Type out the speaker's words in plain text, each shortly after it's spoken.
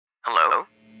Hello?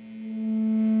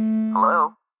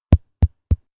 Hello?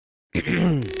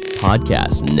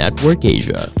 Podcast Network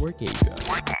Asia. When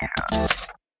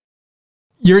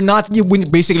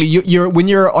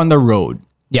you're on the road,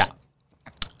 Yeah.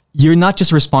 you're not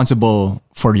just responsible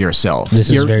for yourself. This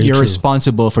is very You're true.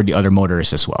 responsible for the other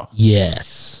motorists as well.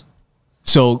 Yes.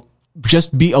 So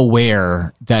just be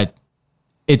aware that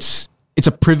it's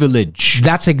a privilege.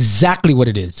 That's exactly what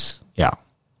it is. Yeah.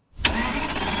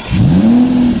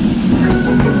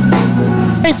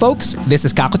 Hey folks, this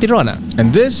is Kako Tirona.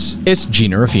 And this is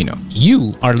Gino Rufino.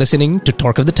 You are listening to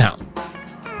Torque of the Town.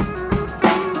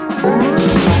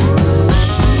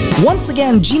 Once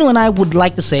again, Gino and I would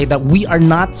like to say that we are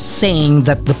not saying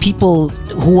that the people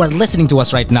who are listening to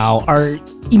us right now are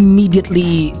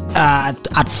immediately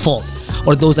at fault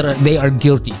or those that are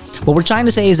guilty. What we're trying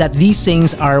to say is that these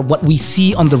things are what we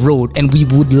see on the road, and we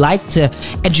would like to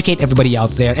educate everybody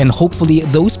out there, and hopefully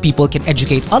those people can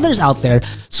educate others out there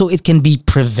so it can be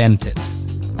prevented.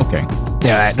 Okay.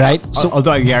 Yeah, right? So although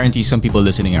I guarantee some people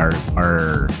listening are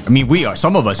we are,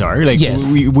 some of us are, like, Yes.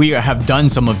 we have done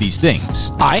some of these things.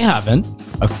 I haven't.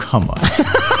 Oh, come on.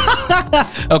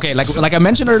 Okay, like I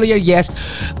mentioned earlier, yes,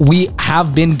 we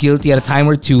have been guilty at a time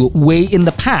or two way in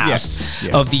the past Yes,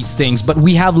 yeah. of these things, but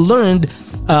we have learned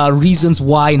reasons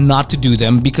why not to do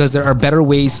them, because there are better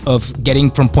ways of getting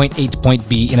from point A to point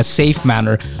B in a safe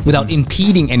manner without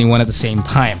impeding anyone at the same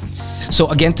time. So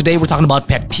again, today we're talking about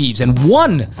pet peeves, and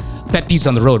one pet peeves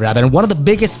on the road, rather, and one of the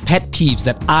biggest pet peeves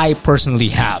that I personally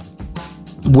have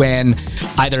when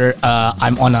either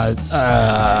I'm on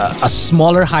a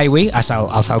smaller highway, as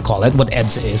I'll call it, what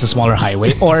EDSA is, a smaller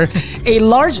highway, or a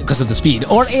large, because of the speed,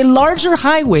 or a larger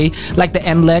highway like the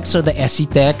NLEX or the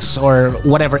SE-TEX or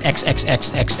whatever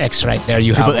XXXXX right there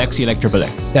you Triple have. X, like Triple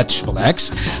X. That's Triple X.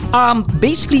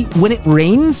 Basically, when it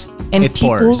rains and It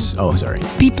pours. Oh, sorry.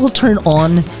 people turn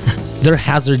on their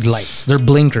hazard lights, their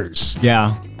blinkers.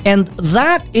 Yeah. And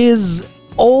that is,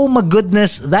 oh my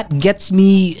goodness, that gets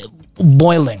me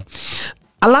boiling.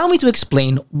 Allow me to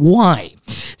explain why.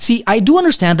 See, I do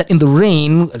understand that in the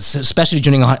rain, especially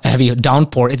during a heavy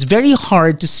downpour, it's very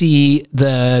hard to see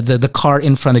the car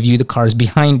in front of you, the cars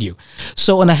behind you.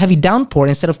 So on a heavy downpour,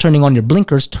 instead of turning on your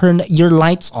blinkers, turn your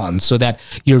lights on so that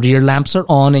your rear lamps are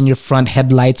on and your front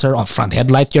headlights are on.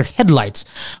 Your headlights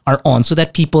are on so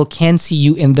that people can see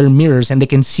you in their mirrors and they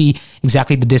can see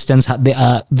exactly the distance,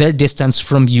 their distance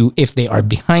from you if they are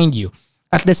behind you.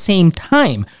 At the same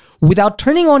time, without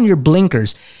turning on your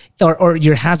blinkers or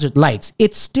your hazard lights,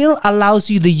 it still allows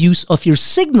you the use of your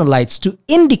signal lights to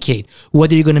indicate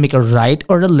whether you're going to make a right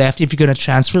or a left, if you're going to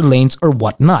transfer lanes or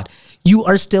whatnot. You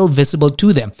are still visible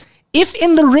to them. If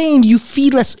in the rain you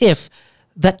feel as if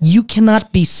that you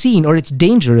cannot be seen or it's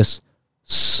dangerous,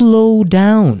 slow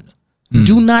down.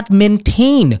 Do not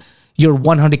maintain your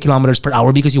 100 kilometers per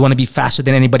hour because you want to be faster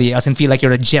than anybody else and feel like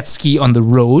you're a jet ski on the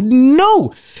road.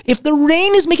 No! If the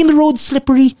rain is making the road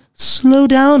slippery, slow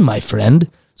down, my friend.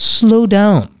 Slow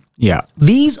down. Yeah.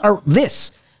 This,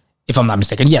 if I'm not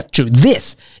mistaken, yeah, true.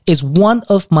 This is one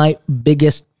of my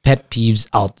biggest pet peeves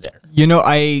out there. You know,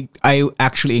 I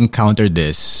actually encountered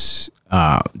this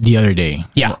the other day.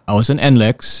 Yeah. I was on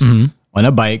NLEX on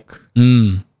a bike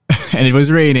and it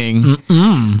was raining.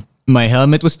 My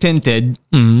helmet was tinted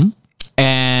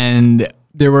and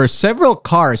there were several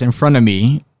cars in front of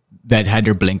me that had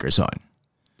their blinkers on.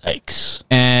 Yikes.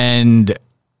 And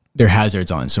their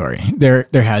hazards on, sorry. Their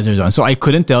hazards on. So I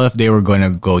couldn't tell if they were going to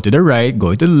go to the right,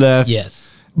 go to the left. Yes.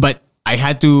 But I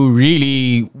had to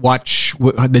really watch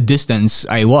the distance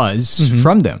I was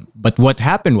from them. But what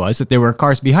happened was that there were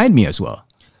cars behind me as well.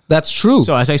 That's true.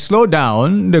 So as I slowed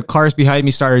down, the cars behind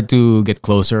me started to get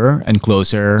closer and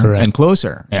closer Correct. and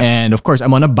closer. Yeah. And of course,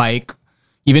 I'm on a bike.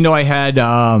 Even though I had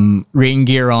rain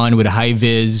gear on with a high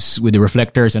vis, with the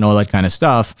reflectors and all that kind of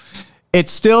stuff, it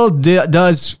still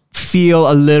does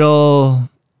feel a little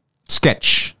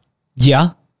sketch.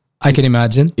 Yeah, I can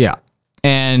imagine. Yeah.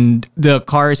 And the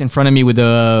cars in front of me with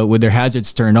their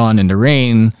hazards turned on in the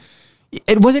rain,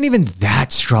 it wasn't even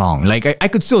that strong. Like I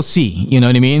could still see, you know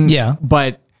what I mean? Yeah.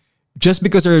 But just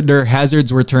because their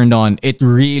hazards were turned on, it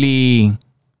really,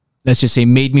 let's just say,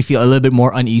 made me feel a little bit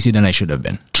more uneasy than I should have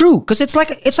been. True, because it's like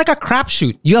a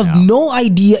crapshoot. You have no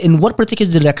idea in what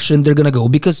particular direction they're gonna go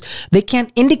because they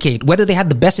can't indicate whether they had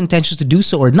the best intentions to do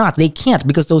so or not. They can't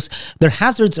because their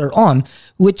hazards are on,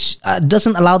 which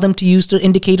doesn't allow them to use their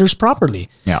indicators properly.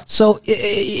 Yeah. So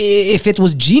if it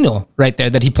was Gino right there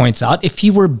that he points out, if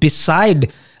he were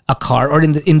beside a car or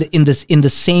in the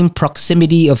same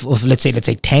proximity of let's say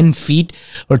 10 feet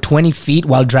or 20 feet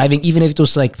while driving, even if it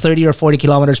was like 30 or 40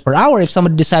 kilometers per hour, if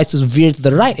somebody decides to veer to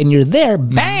the right and you're there,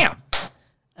 bam,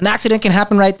 An accident can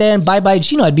happen right there, and bye-bye,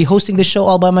 Gino. I'd be hosting the show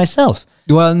all by myself.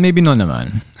 Well, maybe no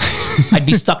naman. I'd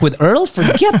be stuck with Earl.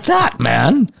 Forget that,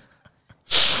 man.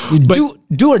 Do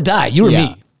or die. You or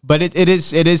me. But it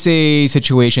is a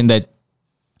situation that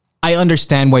I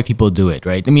understand why people do it,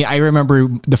 right? I mean, I remember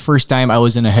the first time I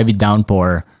was in a heavy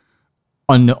downpour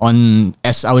on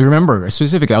S. I remember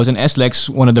specifically, I was in SLEX,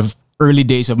 one of the early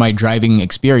days of my driving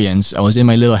experience. I was in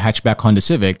my little hatchback Honda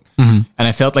Civic, and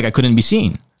I felt like I couldn't be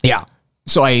seen. Yeah.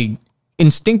 So I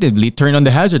instinctively turned on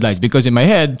the hazard lights because in my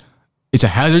head, it's a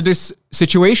hazardous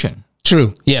situation.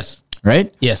 True. Yes.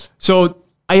 Right? Yes. So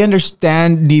I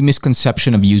understand the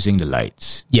misconception of using the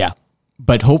lights. Yeah.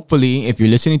 But hopefully, if you're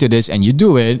listening to this and you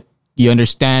do it, you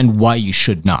understand why you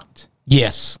should not.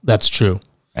 Yes, that's true.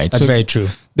 Right? That's So very true.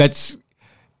 That's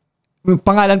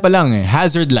pangalan pa lang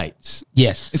hazard lights.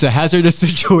 Yes. It's a hazardous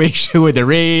situation with the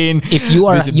rain. If you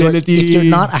are visibility. if you're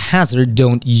not a hazard,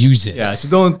 don't use it. Yeah, so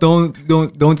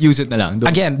don't use it na lang. Don't.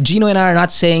 Again, Gino and I are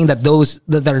not saying that those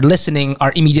that are listening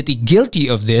are immediately guilty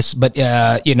of this, but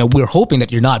we're hoping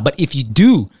that you're not. But if you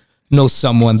do know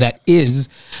someone that is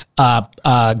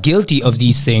guilty of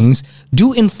these things,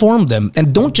 do inform them,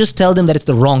 and don't just tell them that it's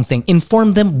the wrong thing.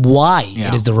 Inform them why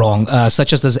it is the wrong,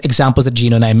 such as the examples that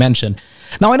Gino and I mentioned.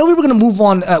 Now, I know we were going to move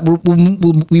on.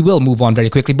 We will move on very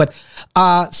quickly, but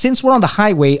since we're on the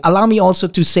highway, allow me also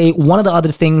to say one of the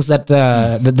other things that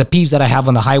the peeves that I have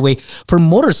on the highway for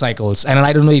motorcycles, and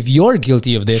I don't know if you're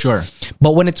guilty of this. Sure.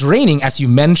 But when it's raining, as you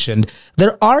mentioned,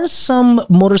 there are some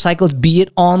motorcycles, be it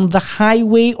on the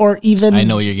highway or even I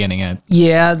know what you're getting at.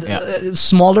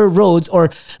 smaller roads or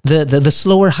the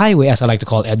slower highway, as I like to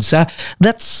call EDSA,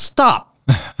 that stop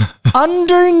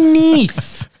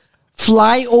underneath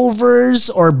flyovers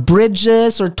or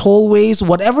bridges or tollways,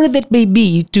 whatever that may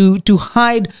be, to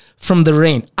hide from the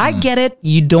rain. I get it.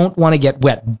 You don't want to get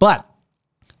wet, but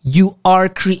you are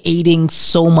creating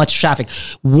so much traffic.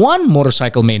 One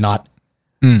motorcycle may not,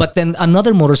 but then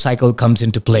another motorcycle comes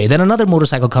into play. Then another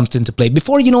motorcycle comes into play.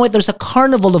 Before you know it, there's a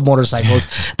carnival of motorcycles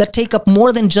that take up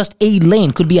more than just a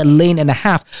lane, could be a lane and a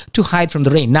half, to hide from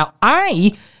the rain. Now,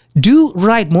 I do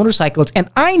ride motorcycles, and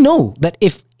I know that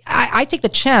if I take the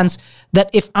chance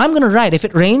that if I'm going to ride, if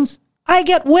it rains, I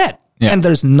get wet. Yeah. And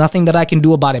there's nothing that I can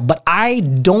do about it. But I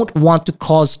don't want to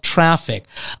cause traffic.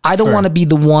 I don't want to be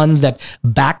the one that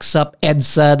backs up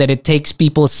EDSA, that it takes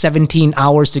people 17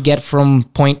 hours to get from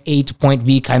point A to point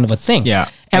B, kind of a thing. Yeah.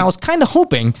 And I was kind of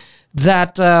hoping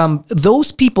that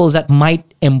those people that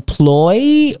might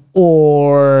employ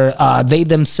or they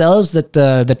themselves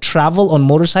that travel on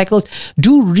motorcycles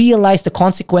do realize the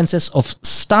consequences of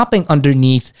stopping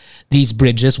underneath these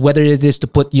bridges, whether it is to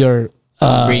put your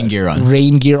rain gear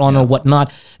on or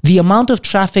whatnot, the amount of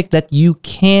traffic that you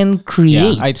can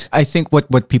create. Yeah, I think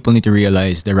what people need to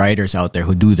realize, the riders out there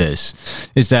who do this,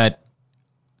 is that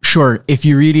sure, if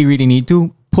you really, really need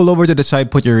to, pull over to the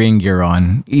side, put your rain gear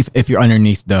on if you're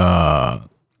underneath the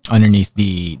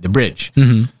bridge.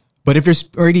 Mm-hmm. But if there's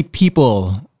already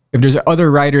people, if there's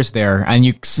other riders there, and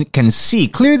you can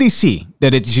clearly see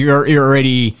that you're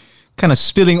already kind of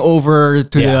spilling over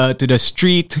to the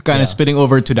street, kind of spilling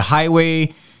over to the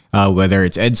highway, whether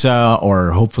it's EDSA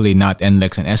or hopefully not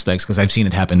NLEX and SLEX, because I've seen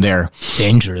it happen there.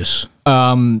 Dangerous.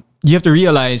 You have to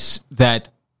realize that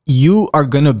you are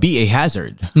going to be a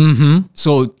hazard. Mm-hmm.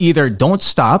 So either don't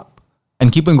stop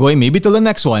and keep on going, maybe till the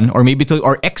next one, or maybe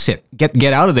or exit,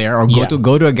 get out of there, or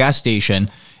go to a gas station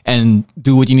and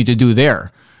do what you need to do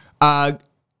there. I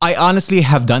honestly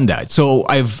have done that. So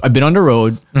I've been on the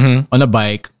road on a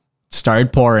bike,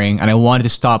 started pouring, and I wanted to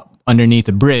stop underneath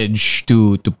the bridge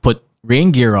to put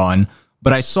rain gear on,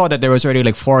 but I saw that there was already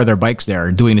like 4 other bikes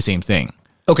there doing the same thing.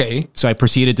 Okay. So I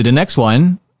proceeded to the next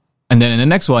one, and then in the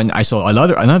next one, I saw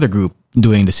another group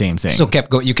doing the same thing. So you kept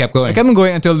going. I kept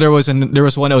going until there was one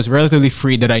that was relatively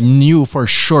free that I knew for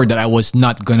sure that I was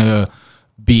not gonna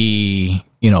be,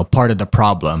 part of the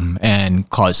problem and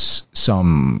cause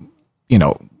some,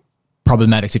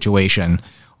 problematic situation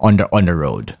on the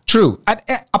road. True.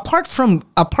 Apart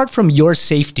from your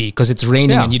safety, because it's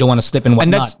raining and you don't want to slip and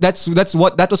whatnot. And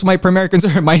that was my primary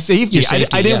concern, my safety. Your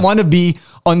safety, I didn't want to be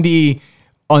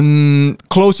on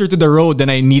closer to the road than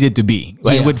I needed to be.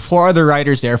 Like with 4 other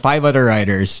riders there, 5 other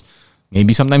riders,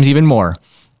 maybe sometimes even more.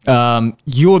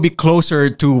 You will be closer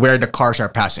to where the cars are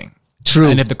passing. True.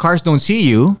 And if the cars don't see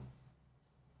you,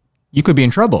 you could be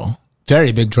in trouble.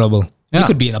 Very big trouble. Yeah. You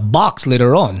could be in a box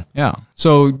later on. Yeah.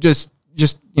 So just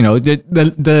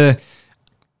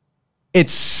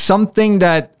it's something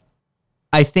that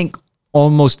I think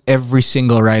almost every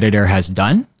single rider there has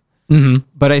done. Mm-hmm.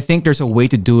 But I think there's a way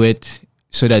to do it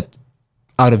so that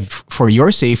for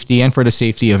your safety and for the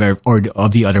safety of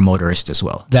of the other motorists as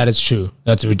well. That is true.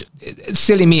 That's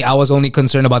silly me. I was only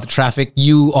concerned about the traffic.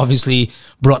 You obviously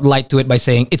brought light to it by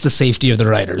saying it's the safety of the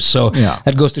riders. So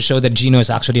that goes to show that Gino is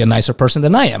actually a nicer person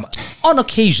than I am. On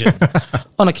occasion.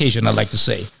 On occasion, I'd like to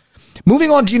say.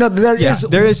 Moving on, Gino,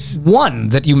 there is one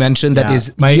that you mentioned that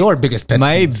is your biggest pet peeve.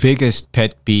 My biggest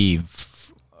pet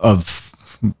peeve of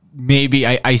maybe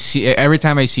I see every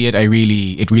time I see it, it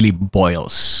really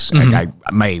boils. Like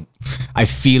I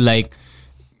feel like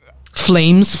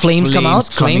flames come out.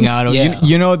 Coming out of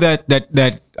you know that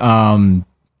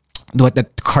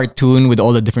cartoon with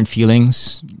all the different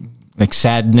feelings, like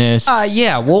sadness.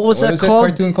 What was that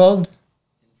cartoon called?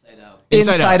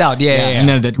 Inside Out. Yeah. And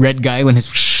then that red guy when his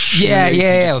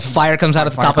fire comes out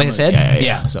at the top of his head.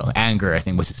 Yeah. So Anger, I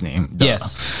think, was his name. Duh.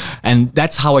 Yes. And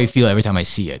that's how I feel every time I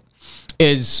see it.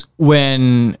 Is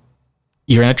when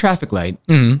you're in a traffic light,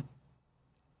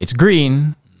 it's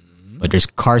green, but there's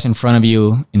cars in front of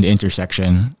you in the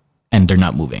intersection and they're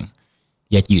not moving.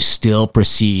 Yet you still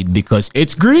proceed because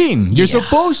it's green. You're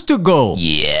supposed to go.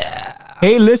 Yeah.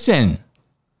 Hey, listen.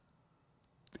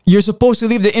 You're supposed to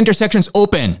leave the intersections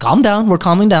open. Calm down. We're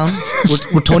calming down.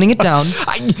 We're toning it down.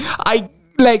 I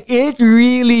like it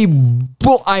really.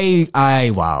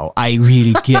 I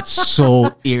really get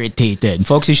so irritated.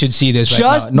 Folks, you should see this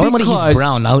right now. Normally he's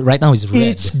brown. Now, right now he's red.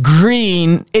 It's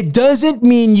green. It doesn't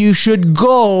mean you should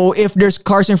go if there's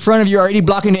cars in front of you already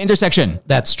blocking the intersection.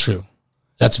 That's true.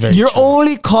 That's very You're true.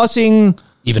 only causing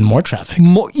even more traffic.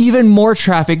 Even more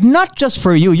traffic, not just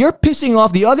for you. You're pissing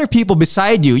off the other people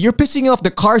beside you. You're pissing off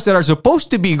the cars that are supposed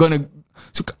to be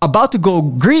about to go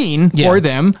green for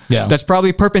them. Yeah. That's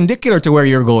probably perpendicular to where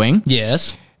you're going.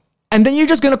 Yes. And then you're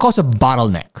just going to cause a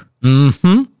bottleneck.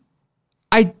 Mm-hmm.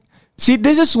 I see.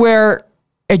 This is where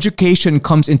education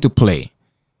comes into play.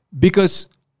 Because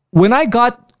when I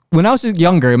was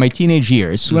younger, in my teenage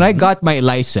years, when I got my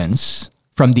license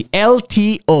from the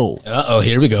LTO.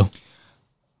 Here we go.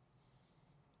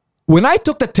 When I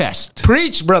took the test.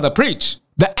 Preach, brother, preach.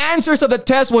 The answers of the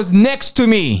test was next to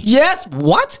me. Yes.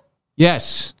 What?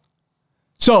 Yes.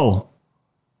 So,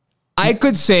 I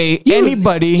could say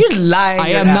anybody. You're lying. I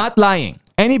am not lying.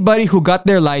 Anybody who got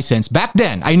their license back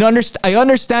then, I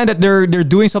understand that they're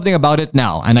doing something about it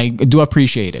now, and I do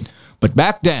appreciate it. But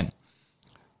back then,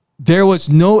 there was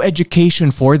no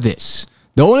education for this.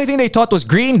 The only thing they taught was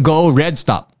green, go, red,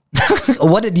 stop.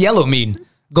 What did yellow mean?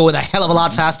 Go with a hell of a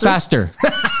lot faster? Faster.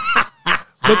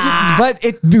 But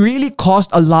it really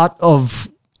caused a lot of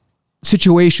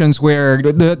situations where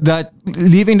that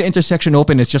leaving the intersection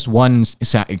open is just one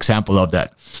example of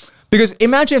that. Because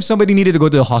imagine if somebody needed to go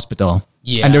to the hospital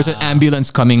and there's an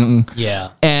ambulance coming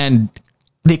and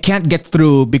they can't get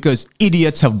through because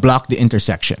idiots have blocked the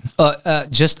intersection.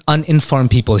 Just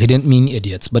uninformed people. He didn't mean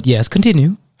idiots, but yes,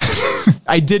 continue.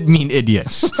 I did mean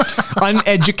idiots.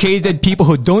 Uneducated people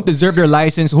who don't deserve their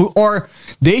license,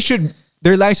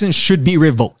 their license should be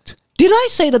revoked. Did I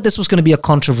say that this was going to be a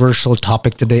controversial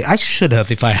topic today? I should have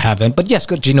if I haven't. But yes,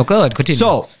 Gino, go ahead, continue.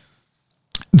 So,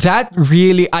 that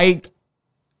really, I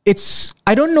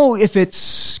don't know if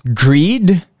it's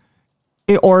greed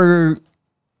or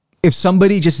if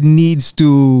somebody just needs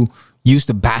to use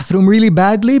the bathroom really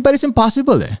badly, but it's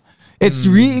impossible. It's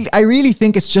really, I really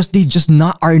think it's just they just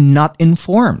are not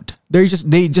informed. They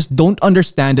just don't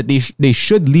understand that they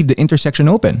should leave the intersection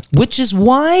open. Which is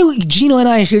why Gino and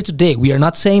I are here today. We are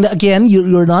not saying that, again,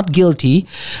 you're not guilty.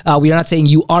 We are not saying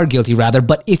you are guilty, rather.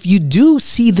 But if you do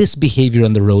see this behavior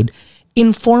on the road,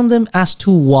 inform them as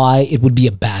to why it would be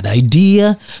a bad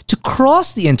idea to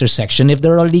cross the intersection if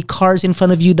there are already cars in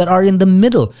front of you that are in the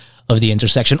middle of the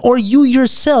intersection, or you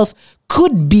yourself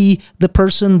could be the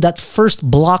person that first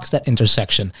blocks that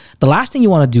intersection. The last thing you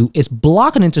want to do is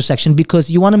block an intersection because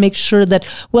you want to make sure that,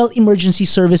 emergency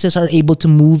services are able to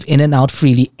move in and out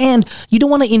freely. And you don't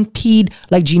want to impede,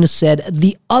 like Gino said,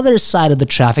 the other side of the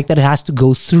traffic that it has to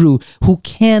go through, who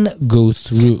can go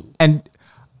through. And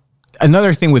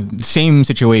another thing with the same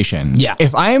situation. Yeah.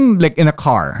 If I'm like in a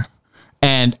car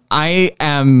and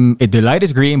the light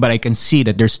is green, but I can see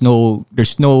that there's no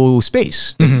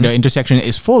space. The intersection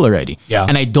is full already. Yeah.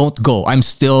 And I don't go. I'm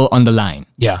still on the line.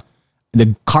 Yeah.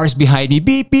 The cars behind me,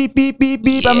 beep, beep, beep, beep,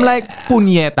 beep. I'm like,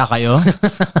 punyeta kayo.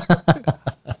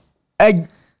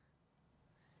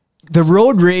 The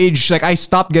road rage, I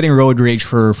stopped getting road rage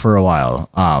for a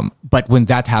while. But when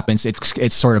that happens,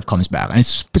 it sort of comes back. And it's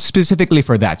specifically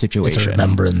for that situation. It's a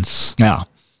remembrance. Yeah.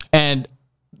 And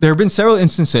there have been several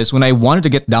instances when I wanted to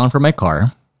get down from my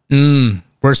car.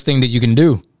 Worst thing that you can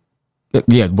do.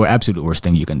 Yeah, absolute worst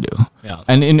thing you can do. Yeah.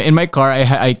 And in my car,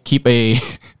 I keep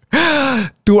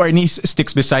two arnis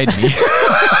sticks beside me.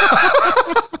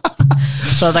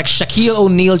 sort of like Shaquille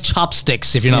O'Neal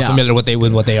chopsticks, if you're not familiar with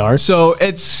what they are. So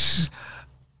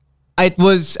it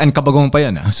was, and kabagong pa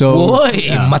yan. So,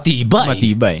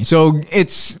 matibay. So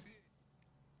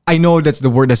I know that's the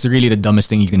word, that's really the dumbest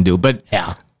thing you can do, but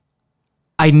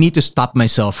I need to stop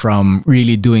myself from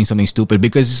really doing something stupid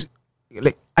because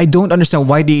like I don't understand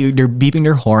why they're beeping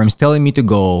their horns telling me to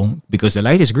go because the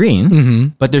light is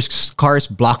green, but there's cars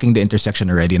blocking the intersection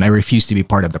already, and I refuse to be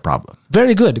part of the problem.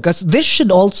 Very good, because this should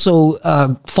also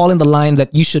fall in the line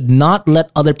that you should not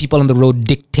let other people on the road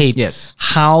dictate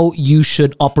how you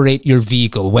should operate your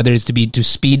vehicle, whether it's to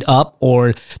speed up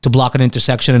or to block an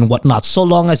intersection and whatnot. So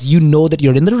long as you know that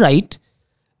you're in the right,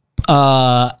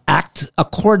 act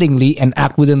accordingly and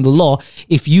act within the law.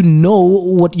 If you know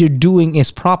what you're doing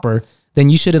is proper, then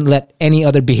you shouldn't let any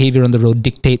other behavior on the road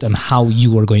dictate on how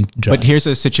you are going to drive. But here's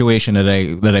a situation that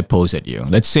I pose at you.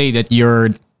 Let's say that you're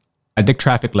at the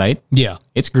traffic light. Yeah.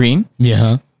 It's green.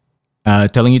 Yeah.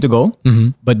 Telling you to go.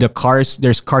 But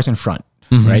there's cars in front,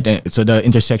 right? So the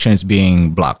intersection is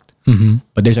being blocked.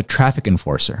 But there's a traffic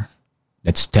enforcer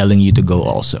that's telling you to go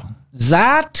also.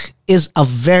 That is a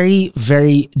very,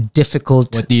 very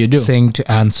difficult thing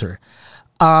to answer.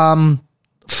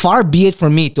 Far be it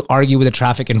from me to argue with a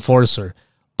traffic enforcer,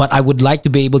 but I would like to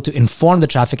be able to inform the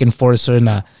traffic enforcer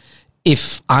na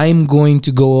if I'm going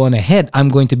to go on ahead, I'm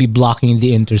going to be blocking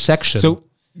the intersection. So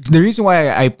the reason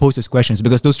why I pose this question is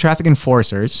because those traffic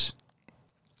enforcers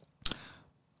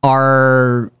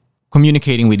are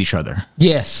communicating with each other.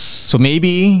 Yes. So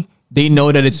maybe they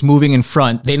know that it's moving in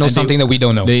front. They know something that we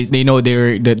don't know. They know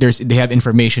they have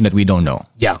information that we don't know.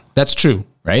 Yeah, that's true.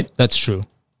 Right? That's true.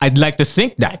 I'd like to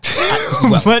think that.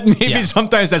 But maybe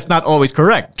sometimes that's not always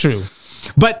correct. True.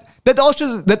 But that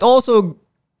also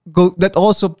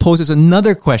poses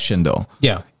another question though.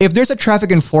 Yeah. If there's a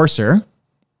traffic enforcer,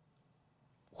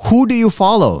 who do you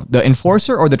follow? The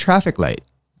enforcer or the traffic light?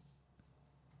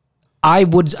 I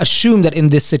would assume that in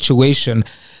this situation,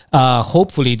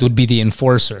 hopefully it would be the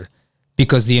enforcer.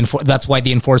 Because that's why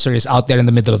the enforcer is out there in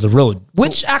the middle of the road.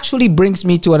 Which actually brings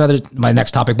me to my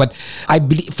next topic. But I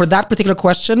believe for that particular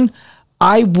question,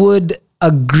 I would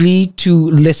agree to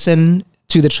listen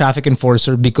to the traffic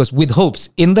enforcer because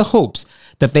in the hopes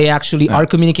that they actually are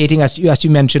communicating, as you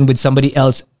mentioned, with somebody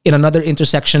else in another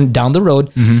intersection down the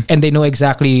road, and they know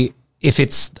exactly if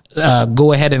it's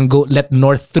go ahead and go let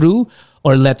north through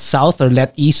or let south or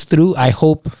let east through. I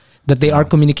hope that they are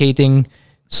communicating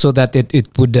so that it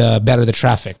would better the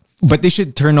traffic. But they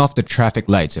should turn off the traffic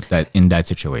lights in that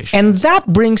situation. And that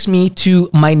brings me to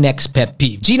my next pet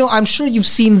peeve. Gino, I'm sure you've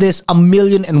seen this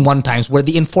 1,000,001 times where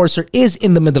the enforcer is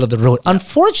in the middle of the road.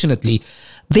 Unfortunately,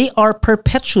 they are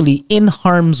perpetually in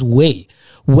harm's way.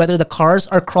 Whether the cars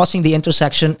are crossing the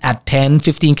intersection at 10,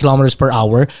 15 kilometers per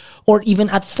hour, or even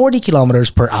at 40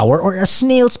 kilometers per hour, or a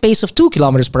snail's pace of 2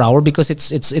 kilometers per hour because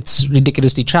it's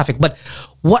ridiculously traffic. But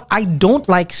what I don't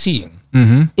like seeing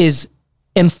is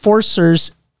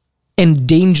enforcers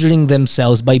endangering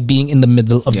themselves by being in the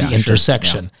middle of the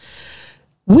intersection.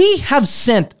 Yeah. We have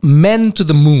sent men to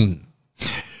the moon.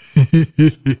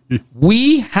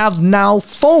 We have now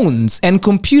phones and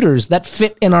computers that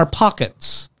fit in our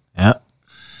pockets. Yeah.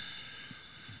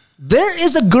 There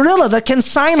is a gorilla that can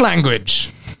sign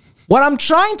language. What I'm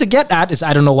trying to get at is,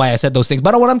 I don't know why I said those things,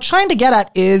 but what I'm trying to get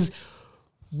at is,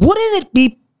 wouldn't it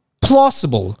be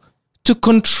plausible to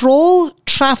control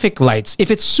traffic lights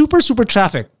if it's super, super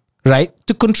traffic, right?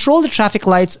 To control the traffic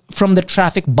lights from the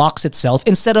traffic box itself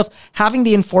instead of having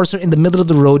the enforcer in the middle of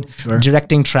the road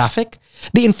directing traffic.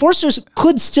 The enforcers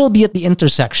could still be at the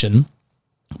intersection,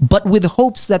 but with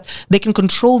hopes that they can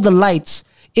control the lights.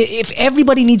 If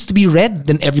everybody needs to be red,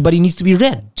 then everybody needs to be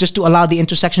red, just to allow the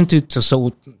intersection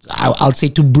I'll say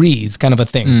to breathe, kind of a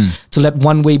thing, to let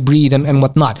one way breathe and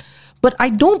whatnot. But I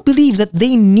don't believe that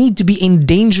they need to be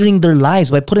endangering their lives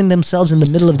by putting themselves in the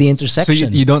middle of the intersection. So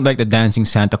you don't like the dancing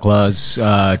Santa Claus?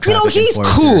 He's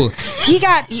enforcer. Cool. He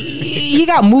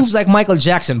got moves like Michael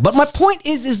Jackson. But my point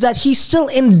is that he's still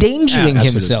endangering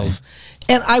himself.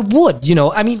 And I would,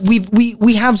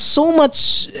 we have so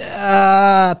much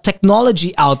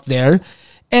technology out there,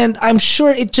 and I'm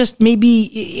sure it just maybe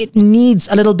it needs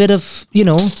a little bit of,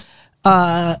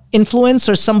 influence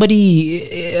or somebody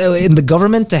in the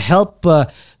government to help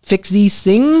fix these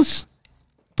things.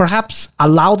 Perhaps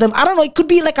allow them. I don't know. It could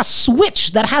be like a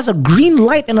switch that has a green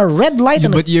light and a red light.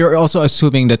 But you're also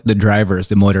assuming that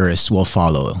the motorists will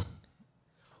follow.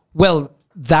 Well,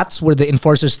 that's where the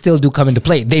enforcers still do come into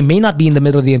play. They may not be in the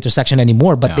middle of the intersection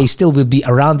anymore, but they still will be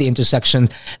around the intersection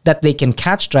that they can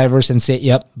catch drivers and say,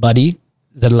 yep, buddy,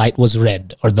 the light was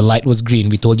red or the light was green.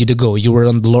 We told you to go. You were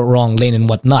on the wrong lane and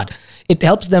whatnot. It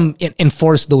helps them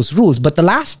enforce those rules. But the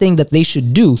last thing that they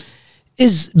should do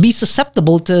is be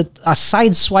susceptible to a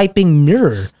side-swiping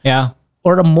mirror. Yeah.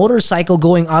 Or a motorcycle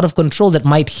going out of control that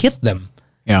might hit them.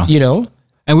 Yeah. You know?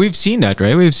 And we've seen that,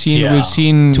 right? We've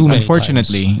seen Too many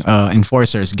unfortunately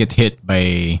enforcers get hit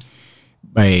by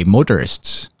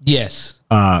motorists. Yes.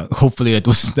 Hopefully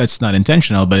that's not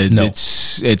intentional, but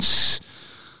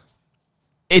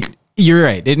you're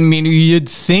right. I mean, you'd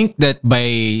think that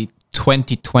by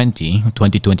 2020,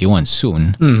 2021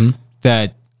 soon,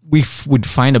 that we would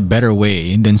find a better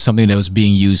way than something that was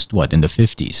being used in the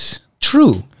 50s.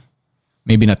 True.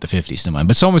 Maybe not the 50s, naman,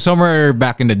 but somewhere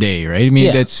back in the day, right? I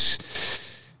mean, that's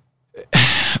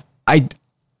I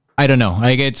don't know.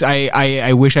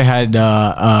 I wish I had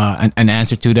an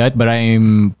answer to that, but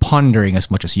I'm pondering as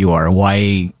much as you are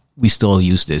why we still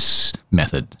use this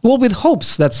method. Well, with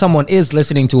hopes that someone is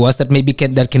listening to us that maybe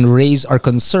can raise our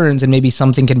concerns and maybe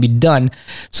something can be done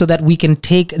so that we can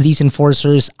take these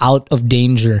enforcers out of the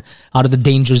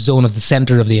danger zone of the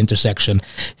center of the intersection.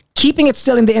 Keeping it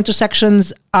still in the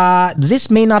intersections, this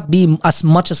may not be as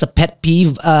much as a pet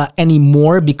peeve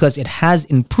anymore because it has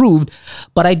improved.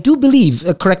 But I do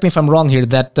believe, correct me if I'm wrong here,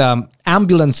 that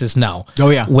ambulances now,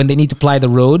 when they need to ply the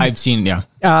road, I've seen,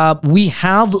 we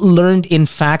have learned, in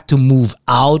fact, to move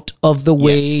out of the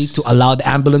way to allow the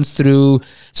ambulance through.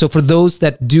 So for those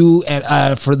that do,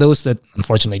 and for those that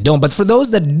unfortunately don't, but for those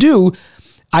that do,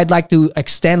 I'd like to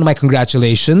extend my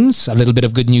congratulations, a little bit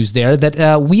of good news there,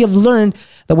 that we have learned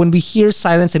that when we hear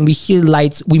sirens and we hear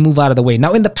lights, we move out of the way.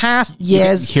 Now, in the past,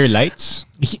 yes. Hear lights?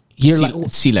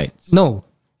 See lights. No.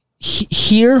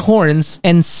 Hear horns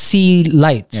and see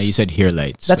lights. Yeah, you said hear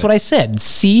lights. That's what I said.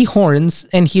 See horns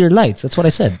and hear lights. That's what I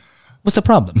said. What's the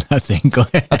problem? Nothing. Go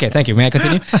ahead. Okay, thank you. May I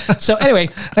continue? So anyway,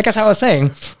 like as I was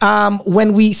saying,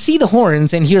 when we see the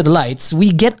horns and hear the lights,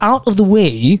 we get out of the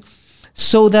way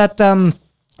so that...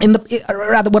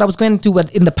 what I was going to,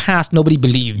 in the past, nobody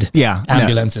believed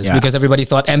ambulances because everybody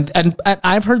thought, and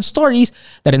I've heard stories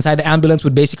that inside the ambulance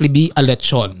would basically be a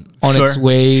lechon on its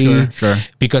way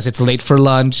because it's late for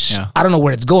lunch. Yeah. I don't know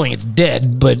where it's going. It's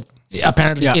dead, but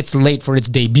apparently it's late for its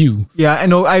debut. Yeah, I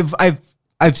know.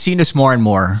 I've seen this more and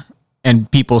more, and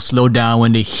people slow down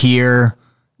when they hear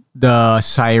the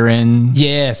siren,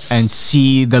 and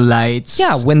see the lights.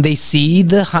 Yeah, when they see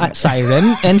the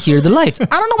siren and hear the lights. I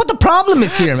don't know what the problem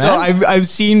is here, man. So I've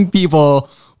seen people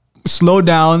slow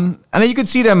down, and then you could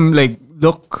see them like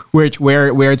look where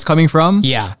it's coming from.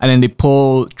 Yeah, and then they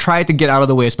try to get out of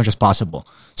the way as much as possible.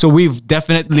 So we've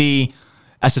definitely,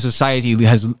 as a society,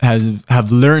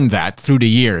 have learned that through the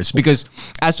years, because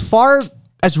as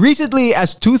recently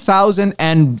as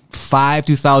 2005,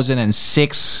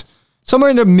 2006.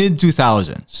 Somewhere in the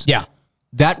mid-2000s. Yeah.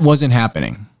 That wasn't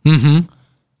happening. Mm-hmm.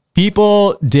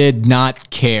 People did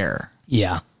not care.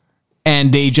 Yeah.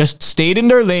 And they just stayed in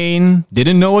their lane,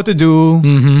 didn't know what to do.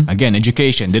 Mm-hmm. Again,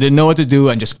 education. Didn't know what to do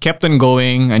and just kept on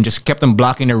going and just kept on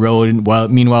blocking the road.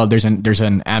 Meanwhile, there's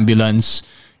an ambulance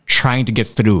trying to get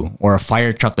through, or a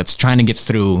fire truck that's trying to get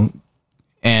through,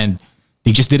 and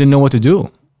they just didn't know what to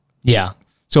do. Yeah.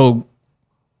 So...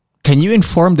 can you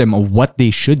inform them of what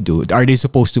they should do? Are they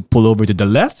supposed to pull over to the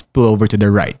left, pull over to the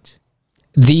right?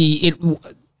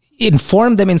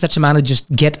 Inform them in such a manner, just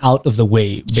get out of the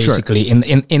way, basically,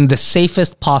 in the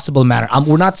safest possible manner.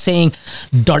 We're not saying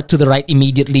dart to the right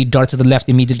immediately, dart to the left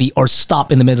immediately, or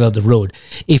stop in the middle of the road.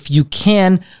 If you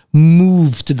can,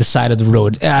 move to the side of the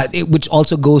road, which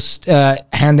also goes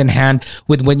hand in hand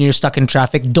with when you're stuck in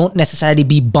traffic. Don't necessarily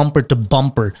be bumper to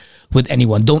bumper with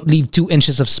anyone. Don't leave 2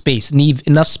 inches of space. Leave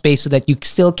enough space so that you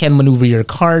still can maneuver your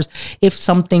cars. If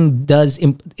something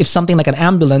like an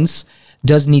ambulance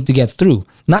does need to get through.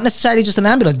 Not necessarily just an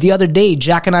ambulance. The other day,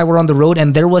 Jack and I were on the road,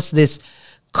 and there was this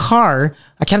car.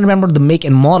 I can't remember the make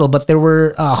and model, but they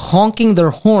were honking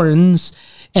their horns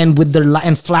and with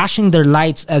and flashing their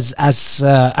lights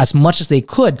as much as they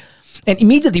could. And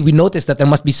immediately we noticed that there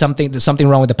must be something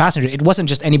wrong with the passenger. It wasn't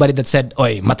just anybody that said,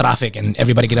 "Oy, matraffic," and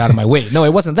everybody get out of my way. No,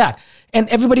 it wasn't that. And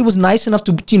everybody was nice enough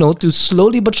to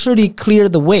slowly but surely clear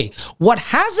the way. What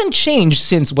hasn't changed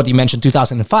since what you mentioned,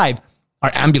 2005,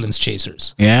 are ambulance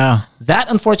chasers. Yeah. That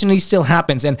unfortunately still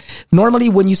happens. And normally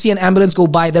when you see an ambulance go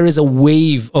by, there is a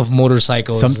wave of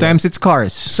motorcycles. Sometimes it's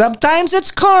cars. Sometimes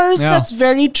it's cars. Yeah. That's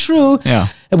very true. Yeah.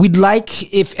 And we'd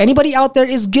like, if anybody out there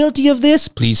is guilty of this,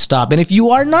 please stop. And if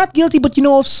you are not guilty, but you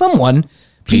know of someone,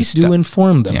 please do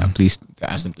inform them. Yeah, please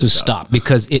ask them to stop,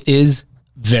 because it is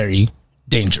very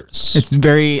dangerous. It's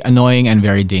very annoying and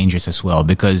very dangerous as well,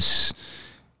 because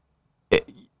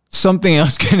something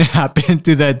else can happen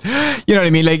to that. You know what I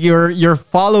mean? Like you're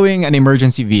following an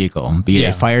emergency vehicle, be it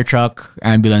a fire truck,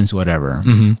 ambulance, whatever.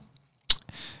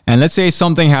 And let's say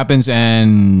something happens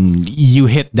and you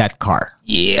hit that car.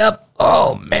 Yep.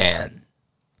 Oh, man.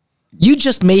 You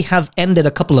just may have ended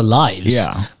a couple of lives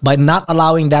by not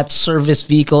allowing that service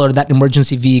vehicle or that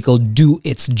emergency vehicle do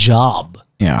its job.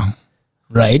 Yeah.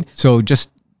 Right? So just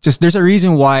there's a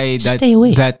reason why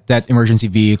that emergency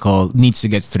vehicle needs to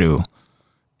get through.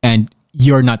 And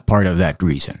you're not part of that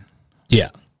reason. Yeah.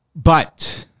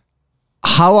 But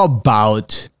how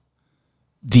about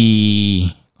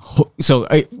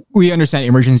we understand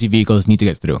emergency vehicles need to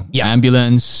get through. Yeah.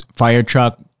 Ambulance, fire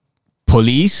truck,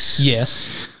 police.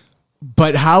 Yes.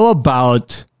 But how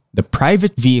about the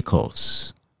private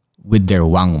vehicles with their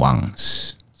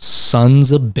wang-wangs?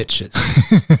 Sons of bitches.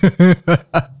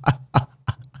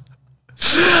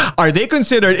 Are they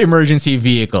considered emergency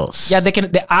vehicles? Yeah, they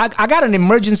can. I got an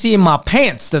emergency in my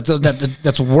pants.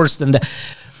 That's worse than that.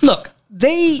 Look,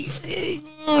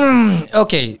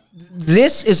 okay.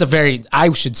 This is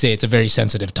I should say it's a very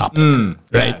sensitive topic,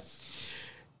 right? Yes.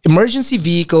 Emergency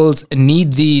vehicles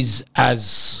need these,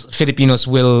 as Filipinos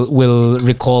will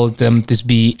recall them to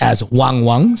be as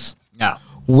wang-wangs. Yeah.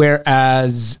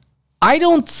 Whereas I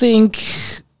don't think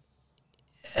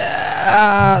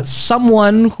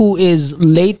someone who is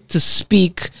late to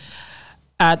speak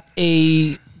at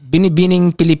a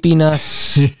Binibining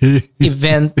Pilipinas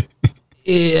event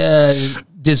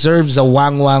deserves a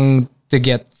wang-wang to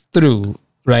get through,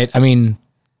 right? I mean,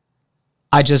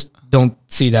 I just don't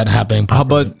see that happening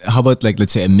properly. How about like,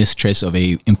 let's say, a mistress of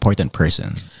a important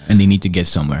person and they need to get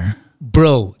somewhere?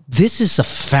 Bro, this is a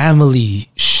family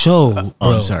show. Bro.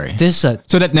 I'm sorry. So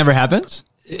that never happens?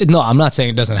 No, I'm not saying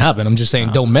it doesn't happen. I'm just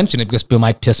saying don't mention it because it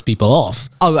might piss people off.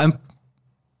 Oh,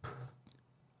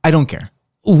 I don't care.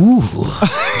 Ooh.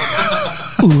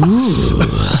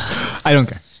 I don't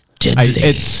care.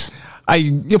 Deadly.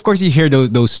 Of course, you hear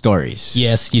those stories.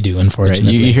 Yes, you do,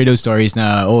 unfortunately. Right? You hear those stories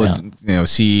now.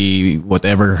 See,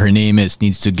 whatever her name is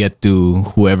needs to get to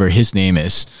whoever his name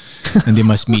is, and they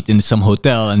must meet in some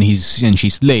hotel, and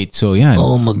she's late. So yeah.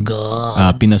 Oh my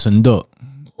god. Pinasundo.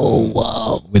 Oh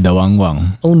wow. With the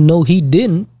wang-wang. Oh no, he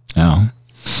didn't. Oh.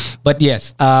 But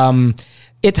yes,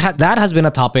 that has been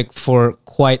a topic for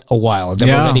quite a while. They've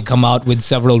already come out with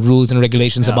several rules and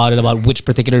regulations about it, about which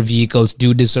particular vehicles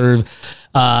do deserve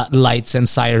lights and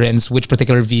sirens, which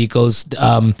particular vehicles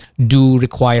do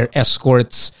require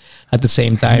escorts at the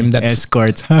same time.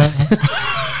 Escorts.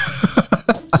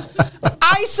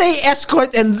 I say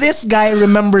escort, and this guy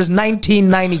remembers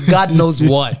 1990, God knows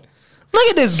what. Look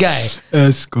at this guy.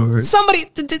 Escort. Somebody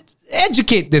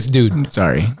educate this dude.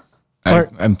 Sorry.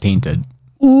 I'm tainted.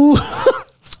 Ooh.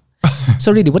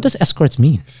 So really, what does escorts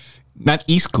mean? Not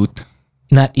e-scoot.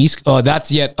 Not East. Oh, that's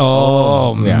yet.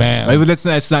 Oh, man. But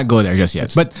let's not go there just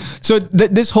yet. But so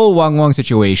this whole wang-wang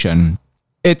situation,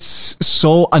 it's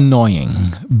so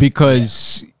annoying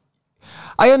because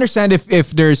I understand if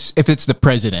it's the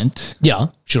president. Yeah,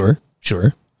 sure.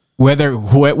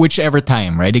 Whichever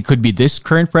time, right? It could be this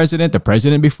current president, the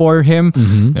president before him,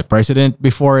 the president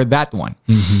before that one.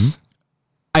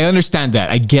 I understand that.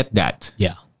 I get that.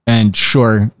 Yeah. And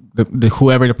sure,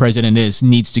 whoever the president is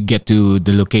needs to get to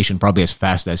the location probably as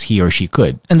fast as he or she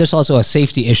could. And there's also a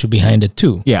safety issue behind it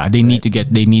too. Yeah,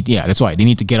 that's why they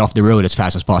need to get off the road as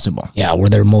fast as possible. Yeah, where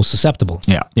they're most susceptible.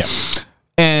 Yeah.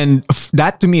 And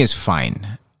that to me is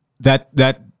fine. That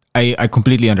I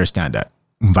completely understand that.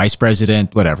 Vice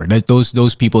president, whatever.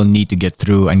 Those people need to get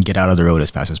through and get out of the road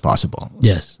as fast as possible.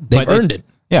 Yes, they've earned it.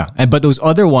 Yeah, but those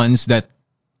other ones that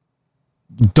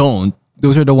don't,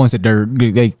 those are the ones that are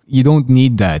like, you don't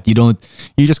need that. You're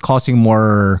just causing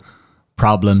more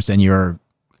problems than what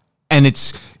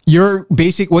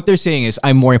they're saying is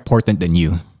I'm more important than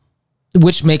you.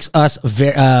 Which makes us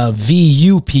VUPs,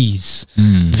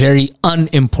 very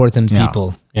unimportant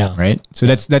people. Yeah. Right? So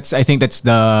that's I think that's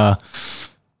the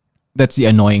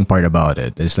annoying part about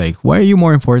it. It's like, why are you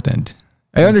more important?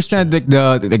 I understand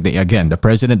the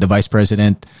president, the vice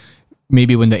president,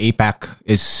 maybe when the APAC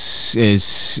is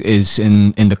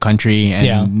in the country,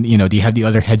 and you have the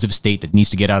other heads of state that needs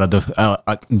to get out of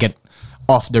get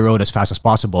off the road as fast as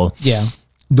possible. Yeah,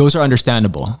 those are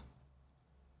understandable,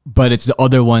 but it's the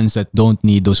other ones that don't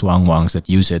need those wang-wangs that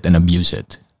use it and abuse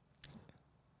it.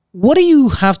 What do you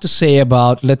have to say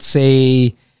about, let's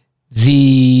say,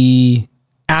 the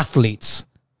athletes?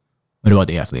 What about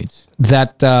the athletes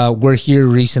that were here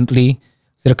recently?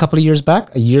 Is it a couple of years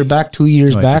back? A year back? 2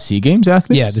 years back? The SEA Games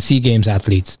athletes? Yeah, the SEA Games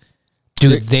athletes.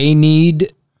 Do they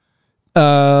need...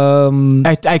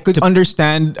 I could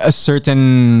understand to a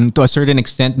certain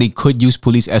extent they could use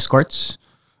police escorts,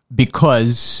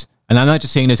 because, and I'm not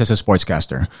just saying this as a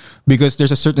sportscaster, because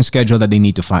there's a certain schedule that they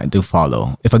need to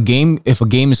follow. If a game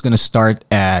is going to start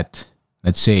at,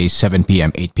 let's say, 7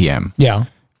 p.m., 8 p.m., Yeah.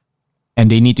 and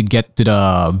they need to get to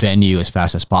the venue as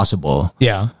fast as possible,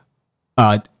 Yeah.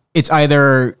 it's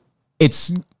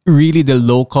really the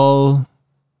local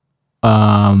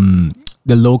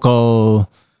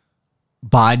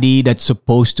body that's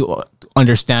supposed to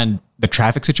understand the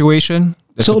traffic situation.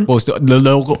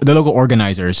 The local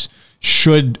organizers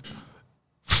should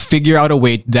figure out a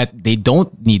way that they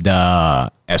don't need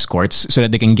the escorts so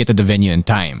that they can get to the venue in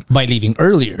time By leaving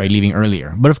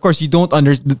earlier. But of course, you don't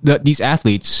these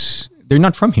athletes, they're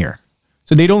not from here.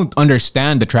 So they don't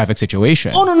understand the traffic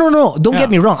situation. Oh no! Don't get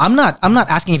me wrong. I'm not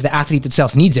asking if the athlete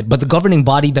itself needs it, but the governing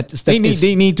body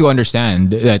they need to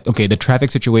understand that the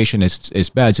traffic situation is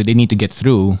bad, so they need to get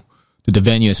through to the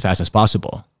venue as fast as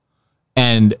possible.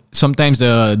 And sometimes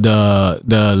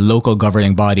the local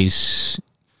governing bodies,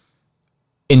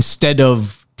 instead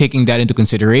of taking that into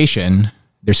consideration,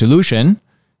 their solution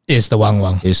is the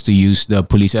wang. is to use the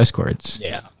police escorts.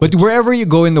 Yeah. But wherever you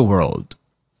go in the world,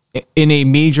 in a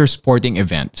major sporting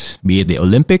event, be it the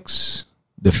Olympics,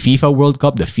 the FIFA World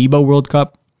Cup, the FIBA World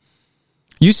Cup,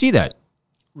 you see that.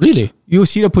 Really? You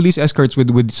see the police escorts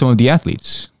with some of the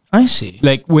athletes. I see.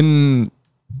 Like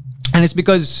and it's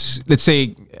because, let's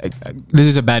say, this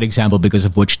is a bad example because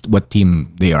of what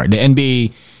team they are. The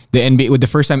NBA, with the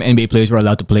first time NBA players were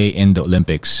allowed to play in the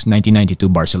Olympics, 1992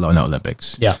 Barcelona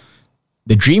Olympics. Yeah.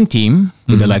 The Dream Team,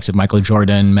 with the likes of Michael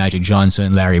Jordan, Magic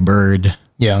Johnson, Larry Bird,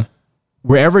 Yeah.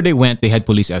 wherever they went, they had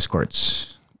police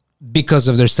escorts. Because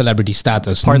of their celebrity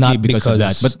status, Partly not because of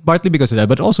that,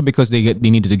 but also because they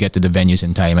needed to get to the venues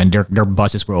in time, and their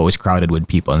buses were always crowded with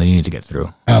people, and they needed to get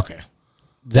through. Okay.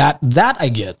 That I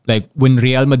get. Like when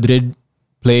Real Madrid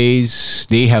plays,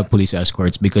 they have police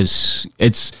escorts because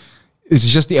it's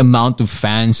just the amount of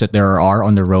fans that there are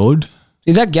on the road.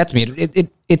 See, that gets me.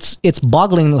 It's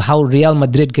boggling how Real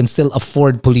Madrid can still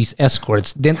afford police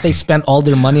escorts. Didn't they spend all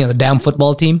their money on the damn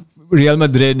football team? Real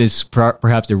Madrid is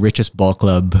perhaps the richest ball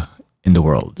club in the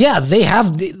world. Yeah, they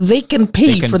can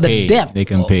pay for the debt. They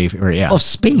can pay for of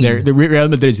Spain. The Real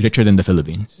Madrid is richer than the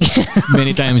Philippines,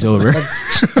 many times over.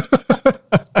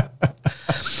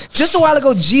 Just a while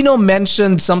ago, Gino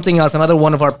mentioned something else, another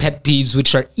one of our pet peeves,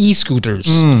 which are e-scooters.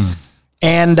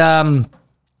 And, I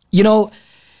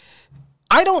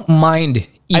don't mind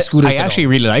e-scooters. I actually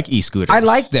really like e-scooters. I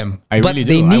like them. I but really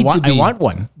they do. Need I to be, want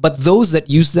one. But those that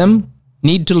use them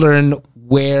need to learn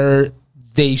where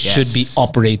they should be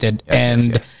operated.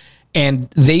 Yes. And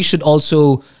they should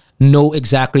also know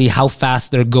exactly how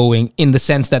fast they're going, in the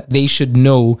sense that they should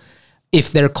know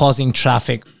if they're causing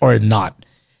traffic or not.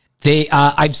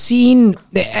 I've seen,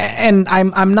 and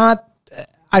I'm not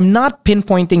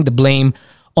pinpointing the blame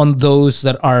on those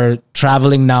that are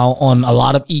traveling now on a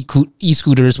lot of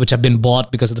e-scooters, which have been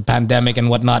bought because of the pandemic and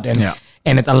whatnot,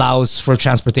 and it allows for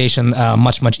transportation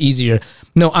much easier.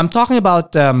 No, I'm talking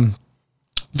about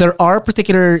there are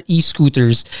particular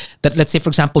e-scooters that, let's say, for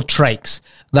example, trikes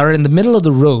that are in the middle of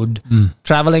the road,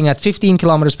 traveling at 15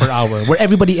 kilometers per hour, where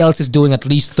everybody else is doing at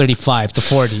least 35 to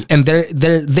 40, and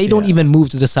they don't even move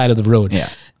to the side of the road. Yeah.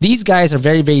 These guys are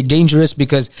very, very dangerous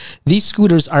because these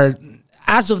scooters are,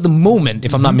 as of the moment,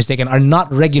 if I'm not mistaken, are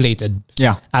not regulated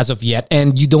as of yet,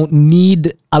 and you don't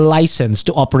need a license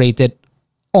to operate it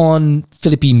on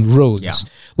Philippine roads,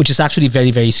 which is actually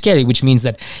very, very scary, which means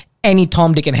that any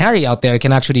Tom, Dick, and Harry out there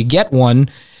can actually get one,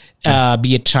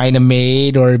 be it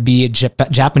China-made or be it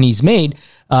Japanese-made,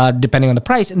 depending on the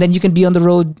price, and then you can be on the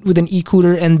road with an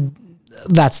e-scooter, and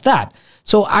that's that.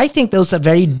 So I think those are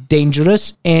very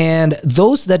dangerous, and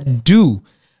those that do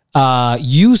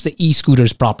use the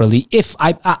e-scooters properly, if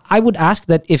I would ask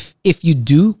that if you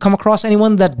do come across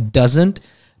anyone that doesn't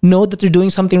know that they're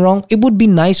doing something wrong, it would be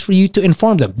nice for you to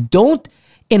inform them. Don't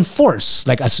enforce,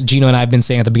 like as Gino and I have been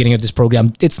saying at the beginning of this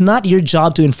program, it's not your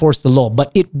job to enforce the law,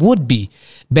 but it would be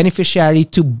beneficiary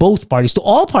to both parties, to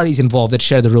all parties involved that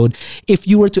share the road, if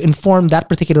you were to inform that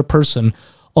particular person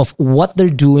of what they're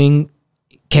doing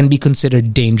can be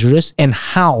considered dangerous and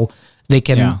how they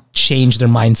can change their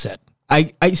mindset.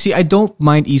 I see. I don't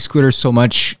mind e-scooters so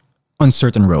much on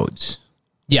certain roads.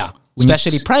 Yeah.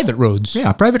 Especially private roads.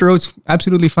 Yeah, private roads,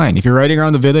 absolutely fine. If you're riding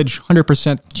around the village,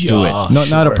 100% do it.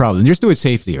 Not a problem. Just do it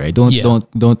safely, right? Don't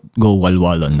go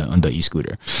walwal on the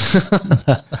e-scooter.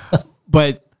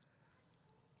 But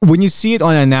when you see it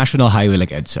on a national highway like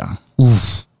EDSA,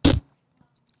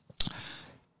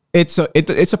 it's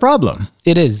a problem.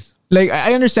 It is. Like,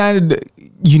 I understand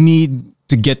you need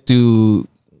to get to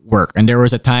work, and there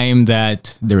was a time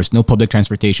that there was no public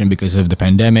transportation because of the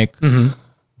pandemic.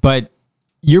 But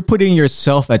you're putting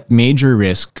yourself at major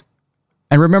risk.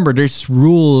 And remember, there's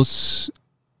rules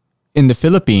in the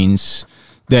Philippines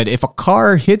that if a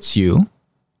car hits you,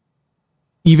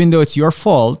 even though it's your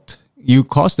fault, you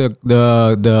caused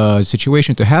the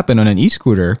situation to happen on an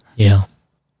e-scooter. Yeah.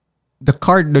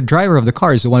 The driver of the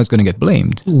car is the one that's going to get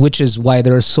blamed. Which is why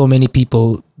there are so many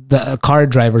people, the car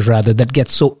drivers rather, that get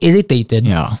so irritated.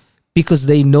 Yeah. Because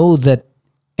they know that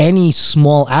any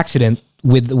small accident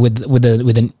with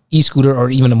an e-scooter or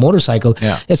even a motorcycle,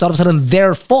 it's all of a sudden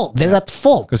their fault. They're at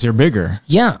fault Because they're bigger.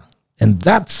 Yeah, and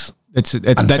that's That's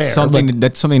unfair, something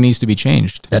that needs to be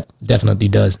changed. that definitely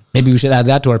does. Maybe we should add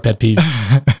that to our pet peeve.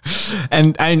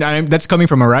 And that's coming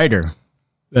from a rider.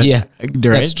 Yeah, Right?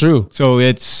 that's true. So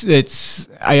it's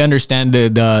I understand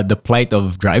the plight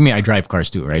of driving. I mean, I drive cars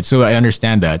too, right? So I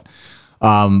understand that.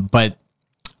 But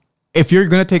if you're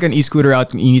gonna take an e-scooter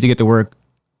out and you need to get to work,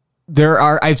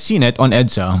 I've seen it on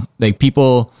EDSA. Like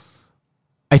people,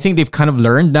 I think they've kind of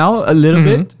learned now a little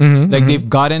bit. They've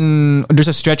gotten, there's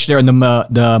a stretch there on the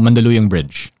Mandaluyong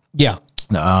Bridge. Yeah.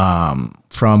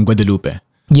 From Guadalupe.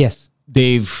 Yes.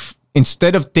 They've,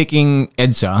 instead of taking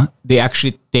EDSA, they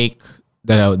actually take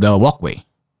the walkway.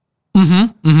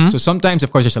 So sometimes,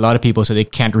 of course, there's a lot of people, so they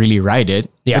can't really ride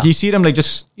it. Yeah. But you see them like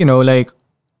just, like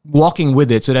walking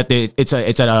with it so that it's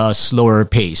at a slower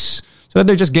pace. So that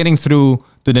they're just getting through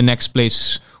to the next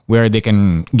place where they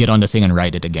can get on the thing and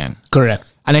ride it again.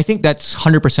 Correct. And I think that's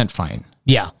 100% fine.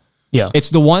 Yeah. Yeah. It's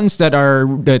the ones that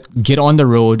get on the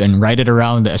road and ride it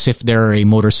around as if they're a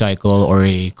motorcycle or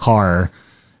a car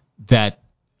that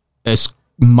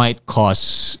might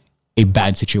cause a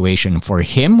bad situation for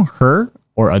him, her,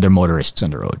 or other motorists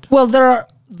on the road. Well,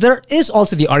 there is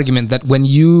also the argument that when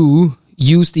you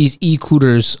use these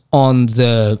e-scooters on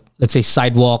the, let's say,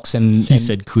 sidewalks and He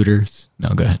said cooters. No,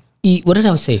 go ahead. what did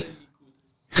I say?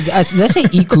 Did I say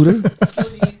e-cooter?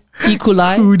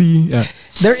 E-coolie? Cootie. Yeah.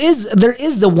 There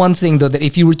is the one thing though that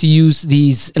if you were to use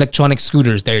these electronic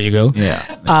scooters, there you go.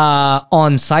 Yeah.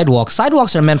 On sidewalks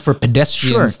are meant for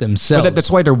pedestrians themselves. But that's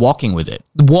why they're walking with it.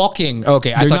 Walking.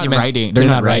 Okay, I They're thought not you meant riding. They're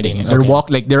not riding it. They're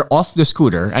Okay. they're off the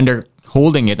scooter and they're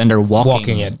holding it and they're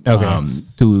walking it. Okay.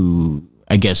 To,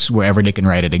 I guess, wherever they can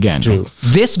ride it again. True.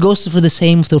 This goes for the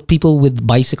same for people with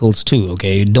bicycles too.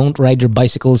 Okay, don't ride your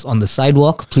bicycles on the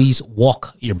sidewalk. Please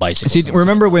walk your bicycles. See,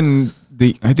 remember when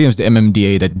I think it was the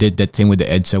MMDA that did that thing with the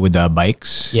EDSA with the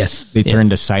bikes? Yes. They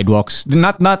turned the sidewalks,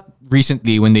 not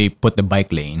recently when they put the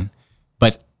bike lane,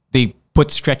 but they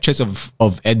put stretches of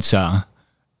EDSA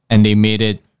and they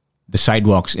made the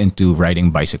sidewalks into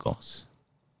riding bicycles.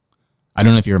 I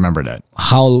don't know if you remember that.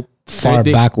 How far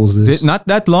back was this? Not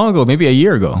that long ago, maybe a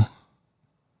year ago.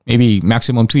 Maybe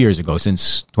maximum 2 years ago,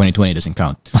 since 2020 doesn't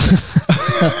count.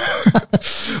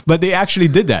 But they actually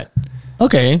did that.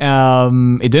 Okay.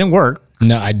 It didn't work.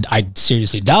 No, I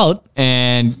seriously doubt.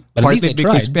 And But at least they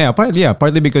tried.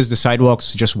 partly because the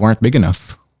sidewalks just weren't big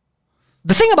enough.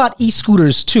 The thing about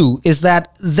e-scooters too is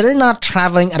that they're not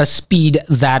traveling at a speed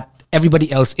that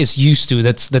everybody else is used to.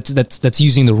 That's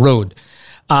using the road.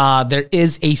 There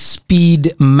is a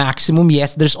speed maximum.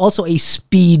 Yes, there's also a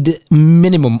speed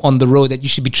minimum on the road that you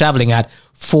should be traveling at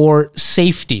for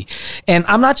safety. And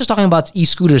I'm not just talking about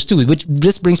e-scooters too, which